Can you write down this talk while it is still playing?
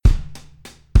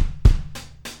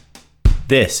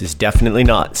This is definitely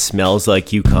not Smells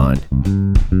Like Yukon.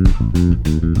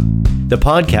 The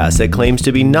podcast that claims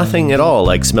to be nothing at all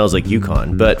like Smells Like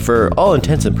Yukon, but for all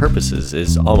intents and purposes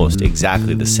is almost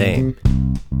exactly the same.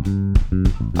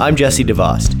 I'm Jesse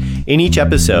DeVost. In each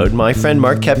episode, my friend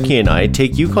Mark Kepke and I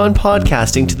take Yukon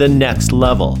podcasting to the next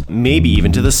level, maybe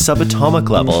even to the subatomic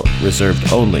level,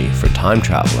 reserved only for time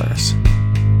travelers.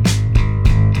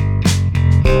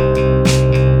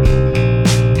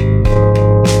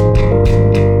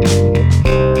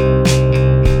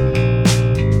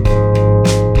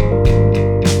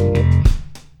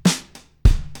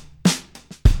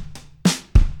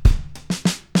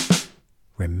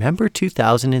 Remember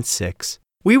 2006?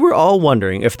 We were all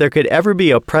wondering if there could ever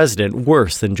be a president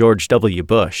worse than George W.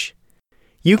 Bush.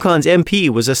 Yukon's MP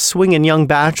was a swinging young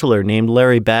bachelor named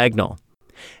Larry Bagnall.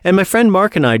 And my friend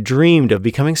Mark and I dreamed of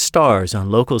becoming stars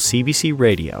on local CBC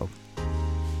radio.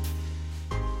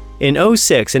 In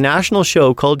 2006, a national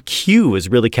show called Q was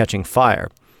really catching fire.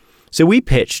 So we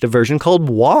pitched a version called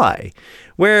Y,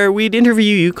 where we'd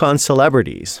interview Yukon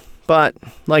celebrities. But,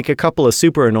 like a couple of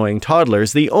super annoying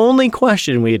toddlers, the only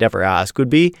question we'd ever ask would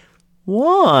be,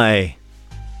 why?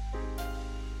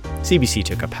 CBC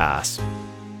took a pass.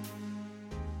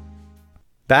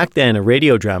 Back then, a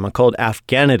radio drama called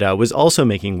Afghanida was also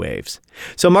making waves.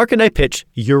 So Mark and I pitched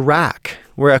Iraq,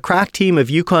 where a crack team of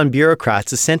Yukon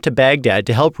bureaucrats is sent to Baghdad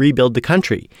to help rebuild the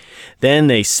country. Then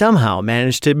they somehow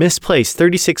managed to misplace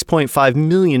 36.5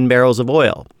 million barrels of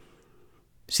oil.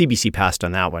 CBC passed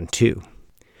on that one too.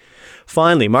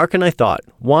 Finally, Mark and I thought,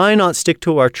 why not stick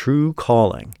to our true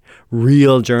calling?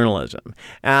 Real journalism.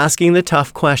 Asking the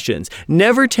tough questions.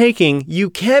 Never taking, you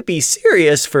can't be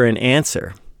serious for an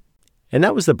answer. And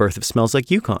that was the birth of Smells Like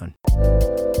Yukon.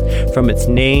 From its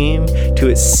name, to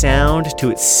its sound, to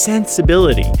its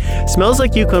sensibility, Smells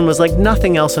Like Yukon was like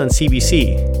nothing else on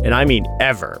CBC. And I mean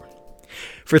ever.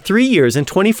 For 3 years and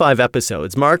 25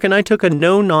 episodes, Mark and I took a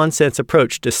no-nonsense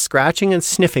approach to scratching and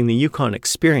sniffing the Yukon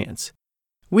experience.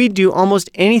 We'd do almost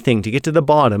anything to get to the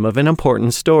bottom of an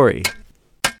important story.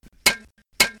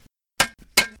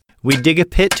 We'd dig a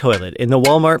pit toilet in the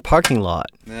Walmart parking lot.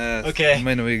 Okay.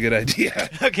 Might not be a good idea.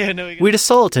 We'd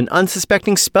assault an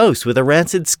unsuspecting spouse with a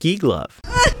rancid ski glove.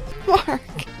 Mark,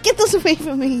 get those away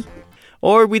from me.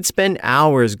 Or we'd spend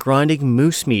hours grinding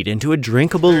moose meat into a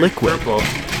drinkable liquid. Purple.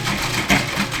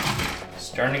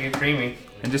 Starting to get creamy.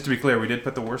 And just to be clear, we did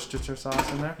put the Worcestershire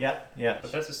sauce in there? Yeah.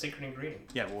 But that's a secret ingredient.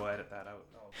 Yeah, we'll edit that out.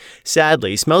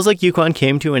 Sadly, Smells Like Yukon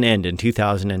came to an end in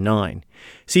 2009.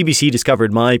 CBC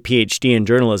discovered my PhD in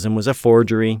journalism was a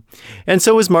forgery, and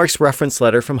so was Mark's reference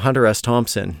letter from Hunter S.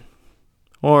 Thompson.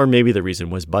 Or maybe the reason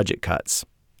was budget cuts.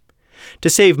 To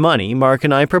save money, Mark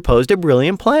and I proposed a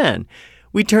brilliant plan.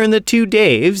 We turned the two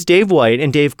Daves, Dave White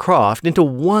and Dave Croft, into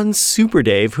one Super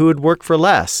Dave who would work for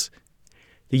less.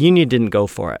 The union didn't go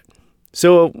for it.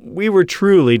 So we were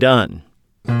truly done.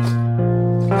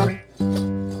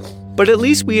 But at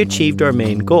least we achieved our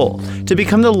main goal, to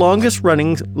become the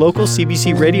longest-running local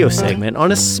CBC radio segment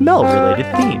on a smell-related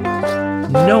theme.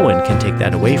 No one can take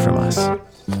that away from us.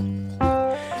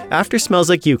 After Smells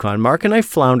Like Yukon, Mark and I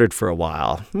floundered for a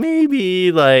while,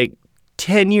 maybe like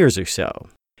 10 years or so.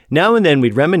 Now and then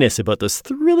we'd reminisce about those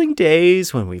thrilling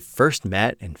days when we first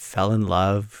met and fell in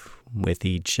love with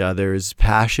each other's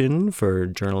passion for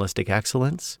journalistic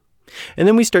excellence. And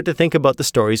then we start to think about the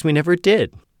stories we never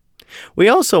did. We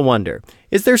also wonder,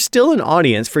 is there still an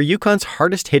audience for Yukon's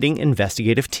hardest-hitting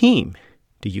investigative team?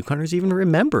 Do Yukoners even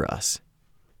remember us?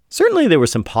 Certainly there were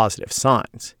some positive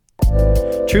signs.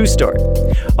 True story.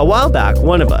 A while back,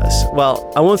 one of us,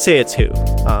 well, I won't say it's who.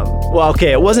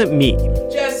 It wasn't me.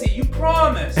 Jesse, you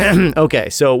promised. Okay,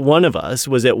 so one of us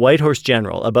was at Whitehorse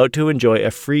General about to enjoy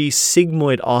a free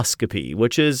sigmoidoscopy,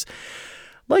 which is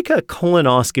like a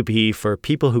colonoscopy for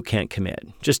people who can't commit.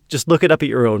 Just look it up at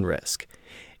your own risk.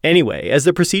 Anyway, as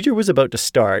the procedure was about to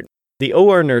start, the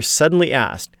OR nurse suddenly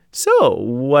asked, "So,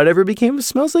 whatever became of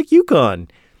Smells Like Yukon?"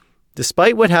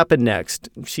 Despite what happened next,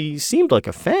 she seemed like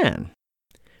a fan.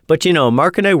 But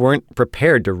Mark and I weren't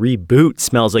prepared to reboot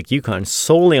Smells Like Yukon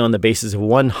solely on the basis of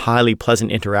one highly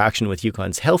pleasant interaction with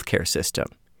Yukon's healthcare system.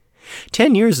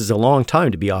 10 years is a long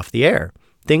time to be off the air.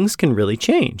 Things can really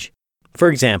change. For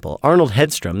example, Arnold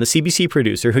Hedstrom, the CBC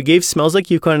producer who gave Smells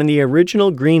Like Yukon the original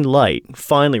green light,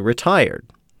 finally retired.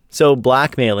 So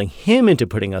blackmailing him into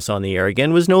putting us on the air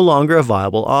again was no longer a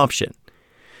viable option.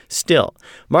 Still,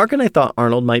 Mark and I thought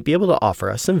Arnold might be able to offer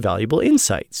us some valuable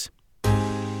insights.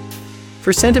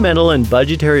 For sentimental and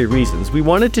budgetary reasons, we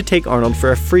wanted to take Arnold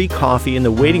for a free coffee in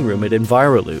the waiting room at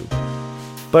Envirolube.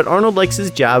 But Arnold likes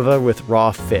his Java with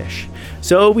raw fish,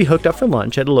 so we hooked up for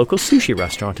lunch at a local sushi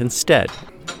restaurant instead.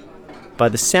 by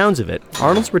the sounds of it,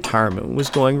 Arnold's retirement was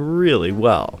going really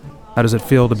well. How does it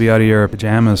feel to be out of your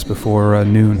pajamas before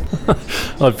noon?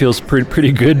 Well, it feels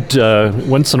pretty good.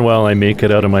 Once in a while I make it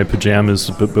out of my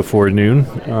pajamas before noon.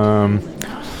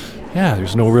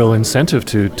 There's no real incentive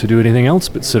to do anything else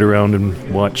but sit around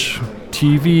and watch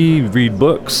TV, read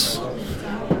books,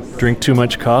 drink too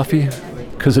much coffee,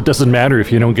 because it doesn't matter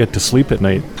if you don't get to sleep at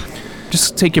night.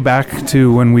 Just take you back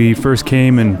to when we first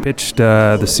came and pitched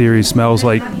the series Smells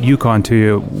Like Yukon to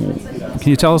you. Can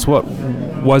you tell us what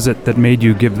was it that made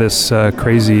you give this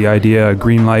crazy idea a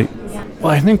green light?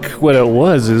 Well, I think what it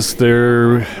was is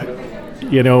in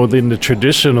the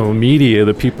traditional media,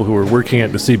 the people who were working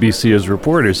at the CBC as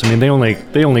reporters, they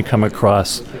only come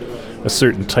across a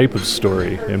certain type of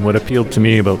story. And what appealed to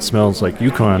me about Smells Like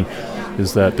Yukon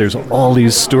is that there's all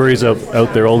these stories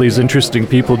out there, all these interesting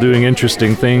people doing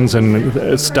interesting things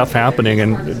and stuff happening,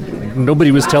 and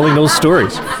nobody was telling those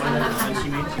stories.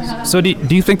 So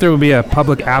do you think there will be a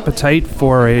public appetite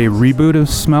for a reboot of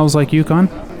Smells Like Yukon?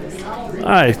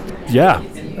 Yeah.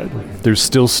 There's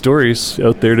still stories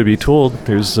out there to be told.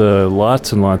 There's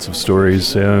lots and lots of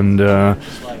stories, and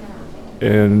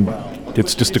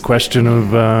it's just a question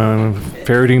of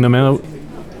ferreting them out.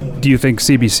 Do you think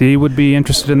CBC would be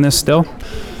interested in this still?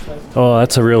 Oh,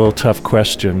 that's a real tough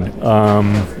question.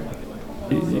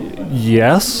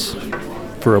 Yes,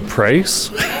 for a price.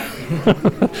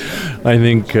 I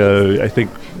think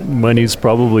money's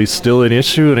probably still an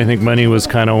issue, and I think money was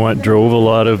kind of what drove a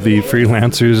lot of the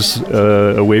freelancers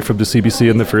away from the CBC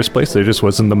in the first place. There just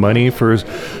wasn't the money for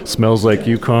Smells Like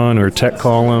Yukon or tech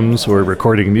columns or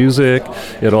recording music.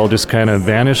 It all just kind of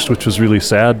vanished, which was really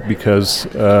sad, because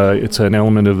it's an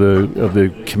element of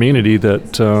the community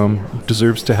that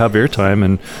deserves to have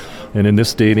airtime, and in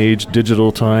this day and age,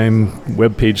 digital time,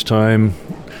 web page time,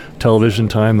 television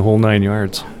time, the whole 9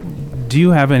 yards. Do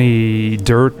you have any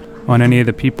dirt on any of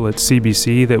the people at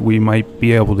CBC that we might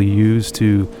be able to use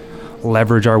to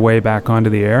leverage our way back onto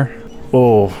the air?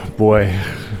 Oh, boy.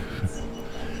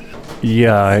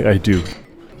 Yeah, I do.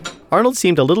 Arnold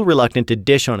seemed a little reluctant to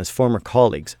dish on his former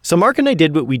colleagues, so Mark and I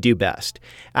did what we do best.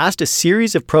 Asked a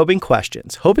series of probing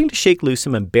questions, hoping to shake loose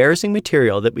some embarrassing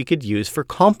material that we could use for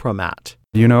Compromat.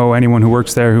 Do you know anyone who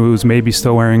works there who's maybe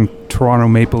still wearing Toronto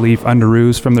Maple Leaf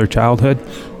underoos from their childhood?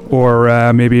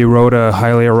 Or maybe wrote a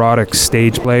highly erotic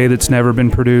stage play that's never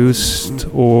been produced,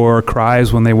 or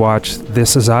cries when they watch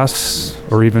This Is Us,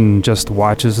 or even just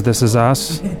watches This Is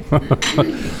Us.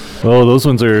 Oh, those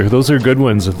are good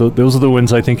ones. Those are the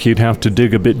ones I think you'd have to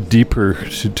dig a bit deeper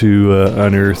to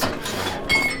unearth.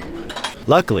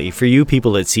 Luckily for you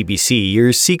people at CBC,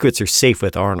 your secrets are safe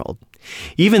with Arnold.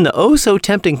 Even the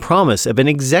oh-so-tempting promise of an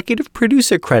executive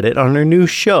producer credit on our new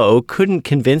show couldn't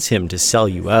convince him to sell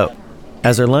you out.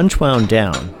 As our lunch wound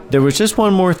down, there was just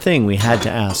one more thing we had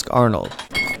to ask Arnold.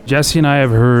 Jesse and I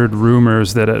have heard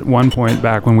rumors that at one point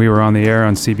back when we were on the air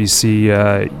on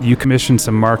CBC, you commissioned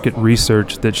some market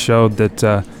research that showed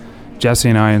that Jesse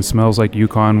and I in Smells Like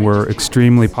Yukon were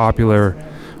extremely popular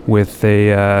with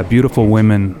beautiful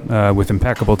women with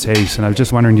impeccable taste. And I was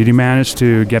just wondering, did you manage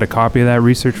to get a copy of that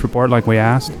research report like we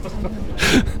asked?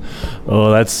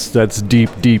 Oh, that's deep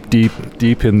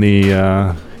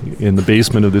in the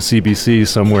basement of the CBC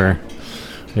somewhere.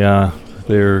 Yeah,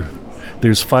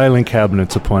 there's filing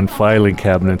cabinets upon filing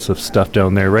cabinets of stuff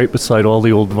down there, right beside all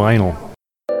the old vinyl.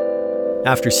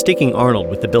 After sticking Arnold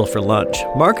with the bill for lunch,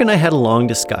 Mark and I had a long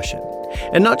discussion,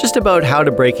 and not just about how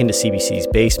to break into CBC's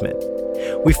basement.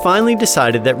 We finally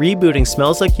decided that rebooting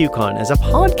Smells Like Yukon as a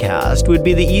podcast would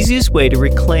be the easiest way to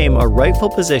reclaim our rightful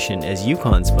position as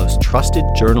Yukon's most trusted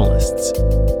journalists.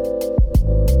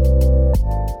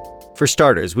 For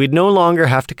starters, we'd no longer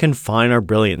have to confine our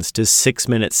brilliance to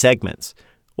 6-minute segments,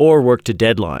 or work to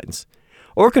deadlines,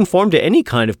 or conform to any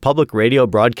kind of public radio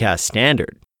broadcast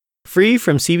standard. Free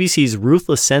from CBC's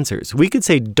ruthless censors, we could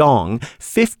say dong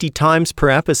 50 times per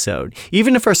episode,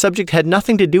 even if our subject had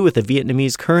nothing to do with the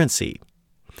Vietnamese currency.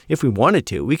 If we wanted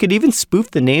to, we could even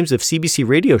spoof the names of CBC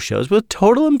radio shows with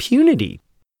total impunity.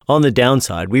 On the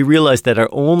downside, we realized that our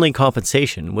only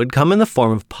compensation would come in the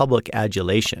form of public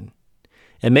adulation.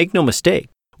 And make no mistake,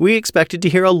 we expected to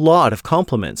hear a lot of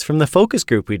compliments from the focus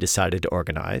group we decided to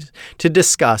organize to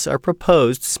discuss our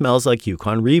proposed Smells Like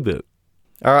Yukon reboot.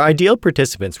 Our ideal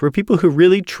participants were people who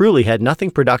really truly had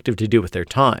nothing productive to do with their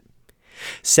time.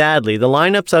 Sadly, the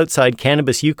lineups outside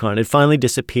Cannabis Yukon had finally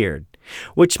disappeared,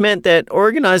 which meant that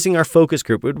organizing our focus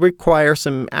group would require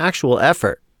some actual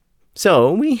effort.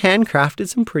 So we handcrafted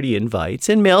some pretty invites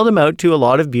and mailed them out to a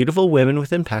lot of beautiful women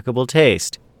with impeccable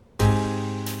taste.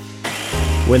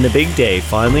 When the big day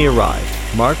finally arrived,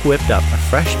 Mark whipped up a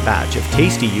fresh batch of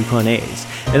tasty Yukon A's,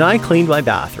 and I cleaned my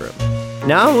bathroom.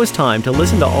 Now it was time to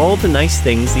listen to all the nice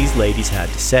things these ladies had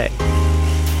to say.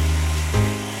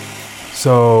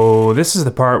 So this is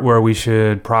the part where we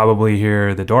should probably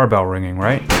hear the doorbell ringing,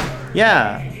 right?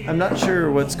 Yeah, I'm not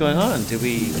sure what's going on. Did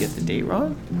we get the date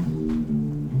wrong?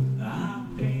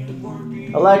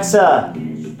 Alexa,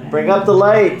 bring up the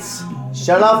lights.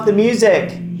 Shut off the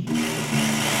music.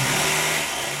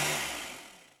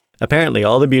 Apparently,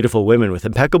 all the beautiful women with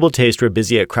impeccable taste were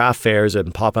busy at craft fairs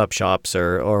and pop-up shops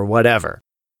or whatever.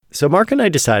 So Mark and I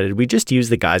decided we'd just use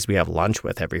the guys we have lunch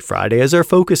with every Friday as our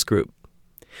focus group.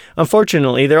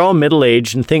 Unfortunately, they're all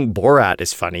middle-aged and think Borat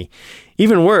is funny.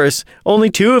 Even worse,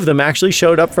 only 2 of them actually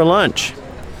showed up for lunch.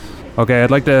 Okay, I'd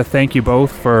like to thank you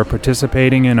both for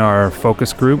participating in our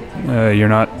focus group. You're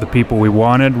not the people we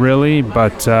wanted, really,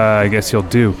 but I guess you'll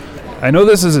do. I know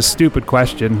this is a stupid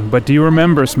question, but do you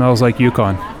remember Smells Like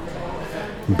Yukon?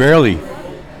 Barely.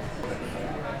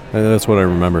 That's what I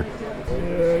remember.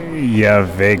 Yeah,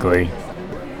 vaguely.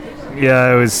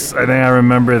 Yeah, I think I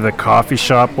remember the coffee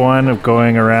shop one of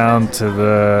going around to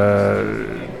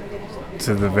the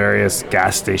various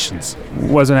gas stations. It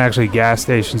wasn't actually gas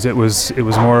stations. It was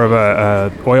more of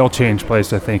a oil change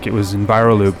place. I think it was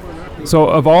Envirolube. So,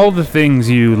 of all the things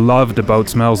you loved about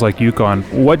Smells Like Yukon,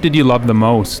 what did you love the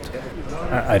most?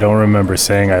 I don't remember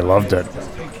saying I loved it.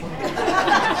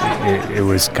 It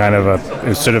was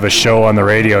sort of a show on the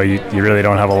radio. You really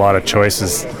don't have a lot of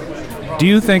choices. Do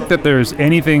you think that there's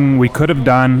anything we could have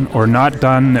done or not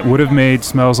done that would have made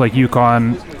Smells Like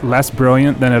Yukon less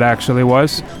brilliant than it actually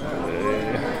was?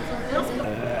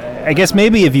 I guess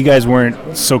maybe if you guys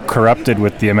weren't so corrupted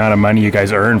with the amount of money you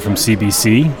guys earn from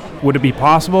CBC. Would it be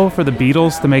possible for the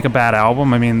Beatles to make a bad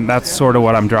album? I mean, that's sort of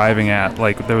what I'm driving at.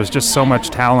 Like, there was just so much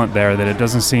talent there that it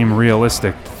doesn't seem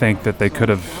realistic to think that they could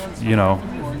have,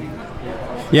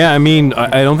 Yeah, I mean,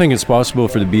 I don't think it's possible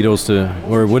for the Beatles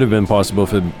or it would have been possible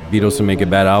for the Beatles to make a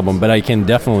bad album, but I can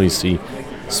definitely see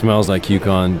Smells Like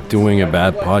Yukon doing a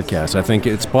bad podcast. I think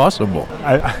it's possible.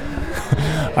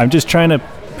 I'm just trying to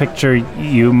picture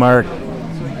you, Mark,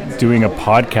 doing a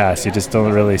podcast. You just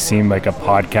don't really seem like a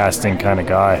podcasting kind of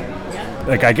guy.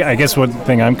 Like, I guess one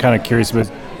thing I'm kind of curious about,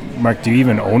 Mark, do you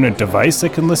even own a device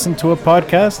that can listen to a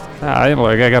podcast? I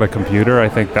got a computer. I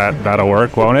think that'll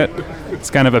work, won't it? It's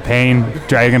kind of a pain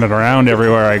dragging it around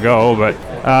everywhere I go.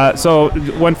 But so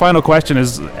one final question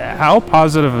is, how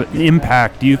positive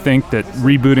impact do you think that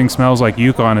rebooting Smells Like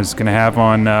Yukon is going to have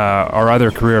on our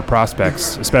other career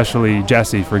prospects, especially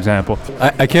Jesse, for example?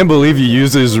 I can't believe you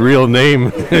used his real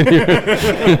name.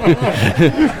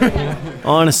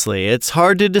 Honestly, it's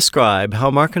hard to describe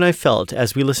how Mark and I felt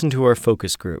as we listened to our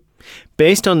focus group.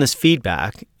 Based on this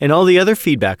feedback and all the other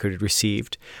feedback we'd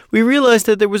received, we realized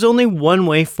that there was only one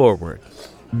way forward.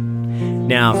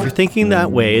 Now, if you're thinking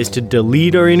that way is to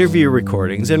delete our interview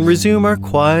recordings and resume our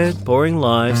quiet, boring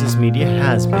lives as media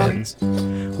has-beens,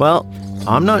 well,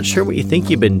 I'm not sure what you think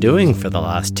you've been doing for the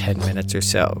last 10 minutes or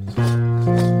so.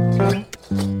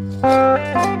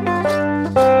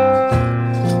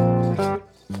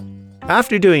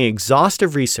 After doing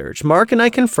exhaustive research, Mark and I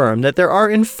confirmed that there are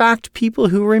in fact people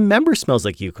who remember Smells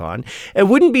Like Yukon and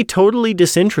wouldn't be totally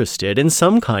disinterested in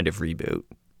some kind of reboot.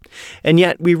 And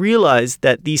yet we realized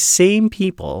that these same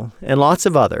people and lots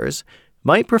of others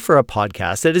might prefer a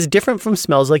podcast that is different from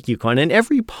Smells Like Yukon in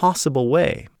every possible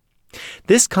way.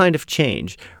 This kind of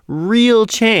change, real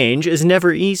change, is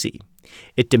never easy.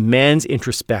 It demands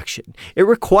introspection. It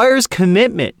requires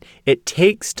commitment. It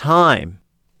takes time.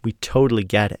 We totally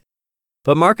get it.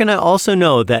 But Mark and I also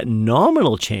know that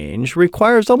nominal change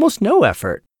requires almost no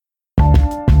effort.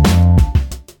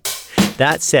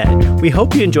 That said, we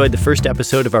hope you enjoyed the first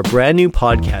episode of our brand new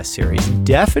podcast series,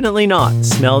 Definitely Not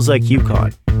Smells Like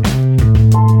Yukon.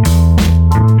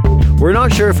 We're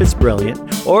not sure if it's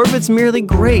brilliant or if it's merely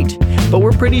great, but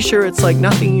we're pretty sure it's like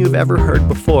nothing you've ever heard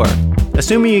before,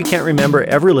 assuming you can't remember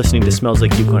ever listening to Smells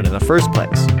Like Yukon in the first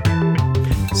place.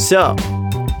 So,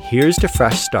 here's to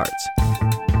fresh starts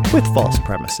with false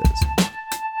premises.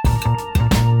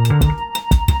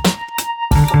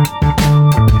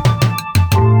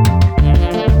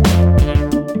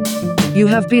 You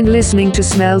have been listening to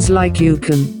Smells Like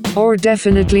Yukon, or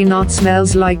Definitely Not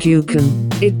Smells Like Yukon.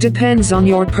 It depends on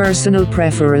your personal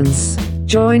preference.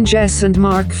 Join Jess and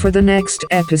Mark for the next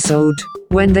episode,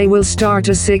 when they will start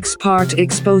a 6-part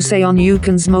expose on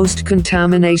Yukon's most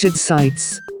contaminated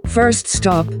sites. First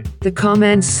stop, the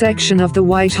comments section of the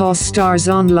Whitehorse Stars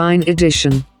Online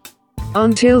edition.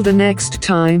 Until the next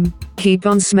time, keep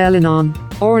on smelling on,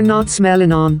 or not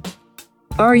smelling on.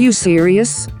 Are you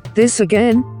serious? This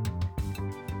again?